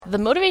The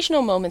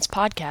Motivational Moments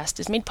podcast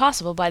is made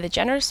possible by the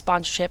generous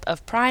sponsorship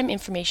of Prime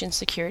Information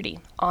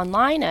Security,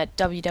 online at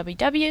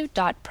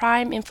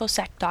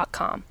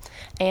www.primeinfosec.com,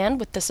 and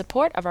with the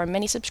support of our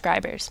many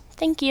subscribers.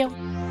 Thank you.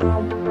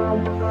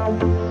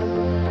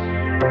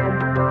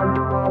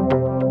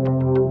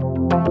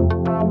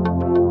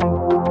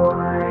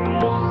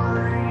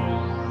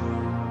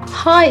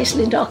 Hi, it's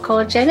Linda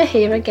Ockhall, Jenna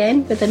here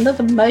again with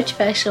another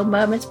Motivational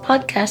Moments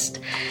podcast.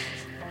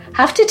 I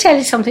have to tell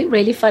you something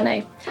really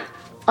funny.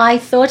 I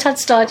thought I'd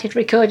started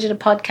recording a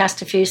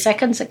podcast a few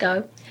seconds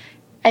ago.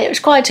 It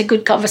was quite a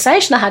good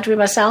conversation I had with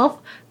myself,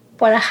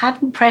 but I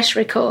hadn't pressed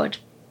record.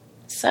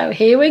 So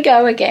here we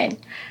go again.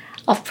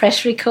 I've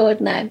pressed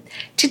record now.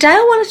 Today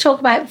I want to talk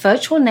about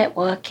virtual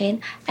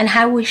networking and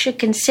how we should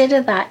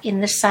consider that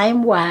in the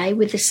same way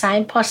with the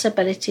same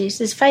possibilities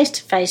as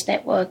face-to-face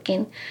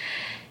networking.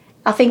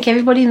 I think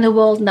everybody in the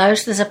world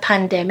knows there's a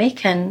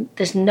pandemic and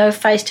there's no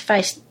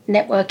face-to-face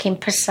networking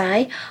per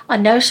se. I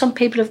know some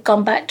people have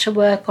gone back to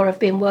work or have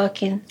been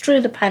working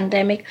through the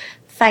pandemic.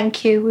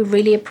 Thank you. We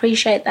really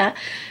appreciate that.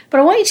 But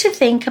I want you to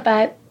think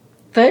about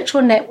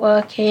virtual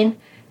networking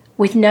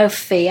with no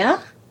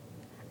fear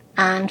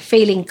and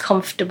feeling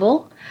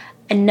comfortable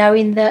and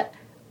knowing that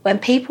when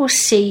people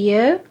see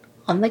you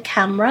on the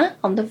camera,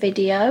 on the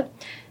video,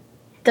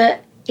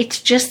 that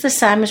it's just the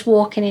same as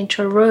walking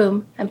into a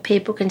room and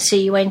people can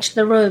see you enter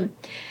the room.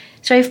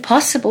 So if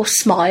possible,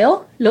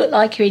 smile, look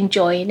like you're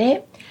enjoying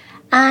it.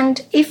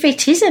 And if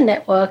it is a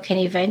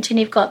networking event and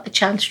you've got the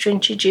chance to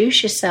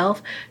introduce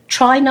yourself,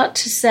 try not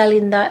to sell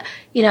in that,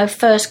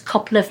 first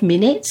couple of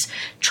minutes.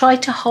 Try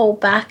to hold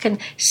back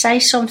and say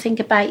something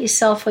about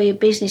yourself or your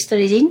business that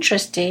is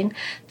interesting,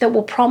 that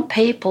will prompt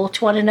people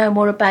to want to know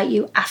more about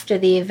you after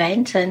the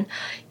event. And,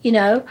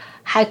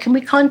 how can we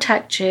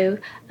contact you?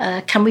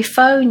 Can we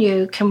phone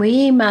you? Can we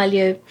email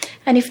you?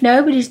 And if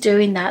nobody's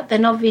doing that,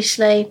 then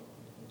obviously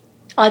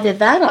either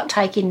they're not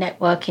taking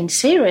networking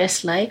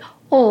seriously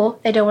or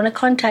they don't want to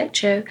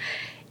contact you.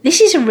 This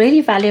is a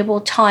really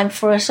valuable time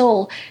for us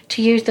all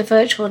to use the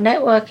virtual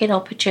networking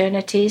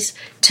opportunities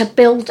to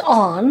build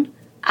on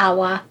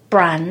our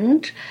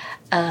brand,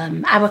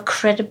 our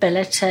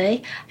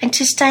credibility, and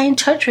to stay in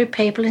touch with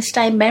people and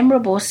stay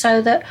memorable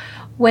so that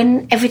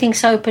when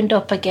everything's opened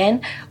up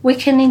again, we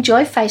can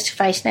enjoy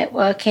face-to-face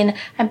networking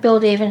and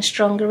build even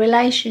stronger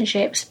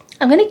relationships.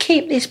 I'm going to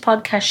keep this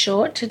podcast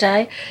short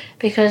today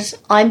because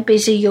I'm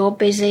busy, you're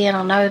busy, and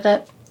I know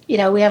that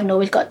we haven't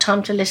always got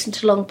time to listen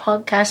to long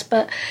podcasts,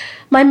 but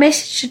my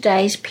message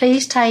today is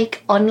please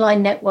take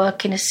online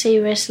networking as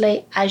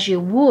seriously as you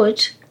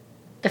would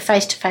the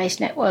face-to-face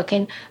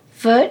networking.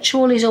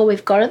 Virtual is all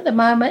we've got at the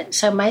moment,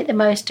 so make the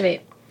most of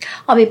it.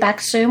 I'll be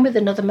back soon with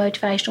another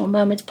Motivational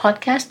Moments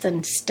podcast,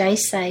 and stay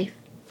safe.